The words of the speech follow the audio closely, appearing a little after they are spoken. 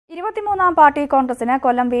23-ാം party കോൺഗ്രസിന്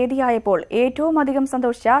കൊല്ലം വേദിയായപ്പോൾ ഏറ്റവും അധികം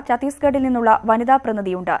സന്തോഷിച്ച ഛത്തീസ്ഗഡിൽ നിന്നുള്ള വനിതാ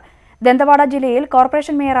പ്രതിനിധിയുണ്ട്. ദന്തവാഡ ജില്ലയിൽ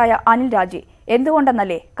കോർപ്പറേഷൻ മേയറായ അനിൽ രാജി.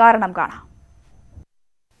 എന്തുകൊണ്ടെന്നല്ലേ കാരണം കാണാം.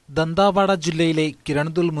 ദന്തവാഡ ജില്ലയിലെ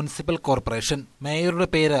കിരൺദുൽ മുനിസിപ്പൽ കോർപ്പറേഷൻ മേയറുടെ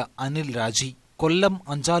പേര് അനിൽ രാജി. കൊല്ലം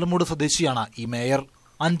അഞ്ചാലുമൂട് സ്വദേശിയാണ് ഈ മേയർ.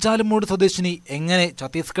 അഞ്ചാലുമൂട് സ്വദേശിനി എങ്ങനെ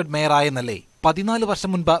ഛത്തീസ്ഗഡ് മേയറായെന്നല്ലേ? 14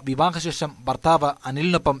 വർഷം മുൻപ് വിവാഹശേഷം ഭർത്താവ്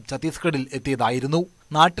അനിലിനൊപ്പം ഛത്തീസ്ഗഡിൽ എത്തിയതായിരുന്നു.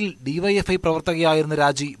 നാട്ടിൽ ഡിവൈഎഫ്ഐ പ്രവർത്തകയായിരുന്ന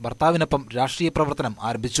രാജി ഭർത്താവിനൊപ്പം രാഷ്ട്രീയ പ്രവർത്തനം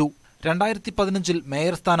ആരംഭിച്ചു. 2015-ൽ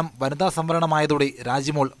മേയർ സ്ഥാനം വനിതാ സംവരണമായതോടെ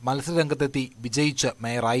രാജിമോൾ മത്സരരംഗത്തെത്തി വിജയിച്ച്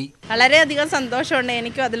മേയറായി. വളരെയധികം സന്തോഷമുണ്ട്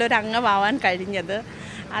എനിക്കും അതിലൊരു അംഗമാവാൻ കഴിഞ്ഞത്.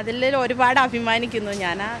 അതിൽ ഒരുപാട് അഭിമാനിക്കുന്നു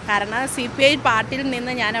ഞാൻ. കാരണം CPI പാർട്ടിയിൽ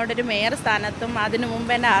നിന്ന് ഞാൻ അവിടെ ഒരു മേയർ സ്ഥാനത്തും അതിനു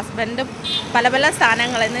മുമ്പ് എൻ്റെ ഹസ്ബൻഡും പല പല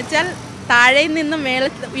സ്ഥാനങ്ങൾ എന്ന് വെച്ചാൽ താഴെയിൽ നിന്നും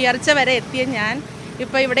ഉയർച്ച വരെ എത്തിയ ഞാൻ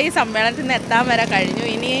ഇപ്പോൾ ഇവിടെ ഈ സമ്മേളനത്തിൽ നിന്ന് എത്താൻ വരെ കഴിഞ്ഞു.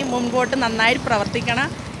 ഇനി മുൻപോട്ട് നന്നായിട്ട് പ്രവർത്തിക്കണം.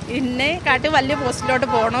 എന്നെ കാട്ടി വലിയ പോസ്റ്റിലോട്ട്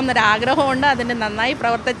പോകണമെന്നൊരാഗ്രഹമുണ്ട്. അതിന് നന്നായി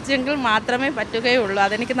പ്രവർത്തിച്ചെങ്കിൽ മാത്രമേ പറ്റുകയുള്ളൂ.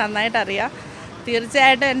 അതെനിക്ക് നന്നായിട്ട് അറിയാം.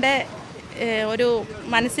 തീർച്ചയായിട്ടും എൻ്റെ ഒരു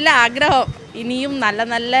മനസ്സിലെ ആഗ്രഹം ഇനിയും നല്ല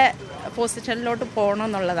നല്ല പൊസിഷനിലോട്ട്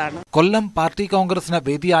പോകണമെന്നുള്ളതാണ്. കൊല്ലം പാർട്ടി കോൺഗ്രസിന്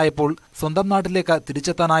വേദിയായപ്പോൾ സ്വന്തം നാട്ടിലേക്ക്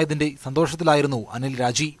തിരിച്ചെത്താനായതിന്റെ സന്തോഷത്തിലായിരുന്നു അനിൽ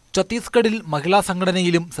രാജി. ഛത്തീസ്ഗഡിൽ മഹിളാ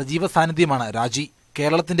സംഘടനയിലും സജീവ സാന്നിധ്യമാണ് രാജി.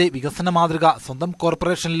 കേരളത്തിന്റെ വികസന മാതൃക സ്വന്തം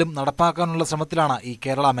കോർപ്പറേഷനിലും നടപ്പാക്കാനുള്ള ശ്രമത്തിലാണ് ഈ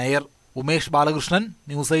കേരള മേയർ. ഉമേഷ് ബാലകൃഷ്ണൻ,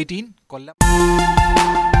 ന്യൂസ് 18, കൊല്ലം.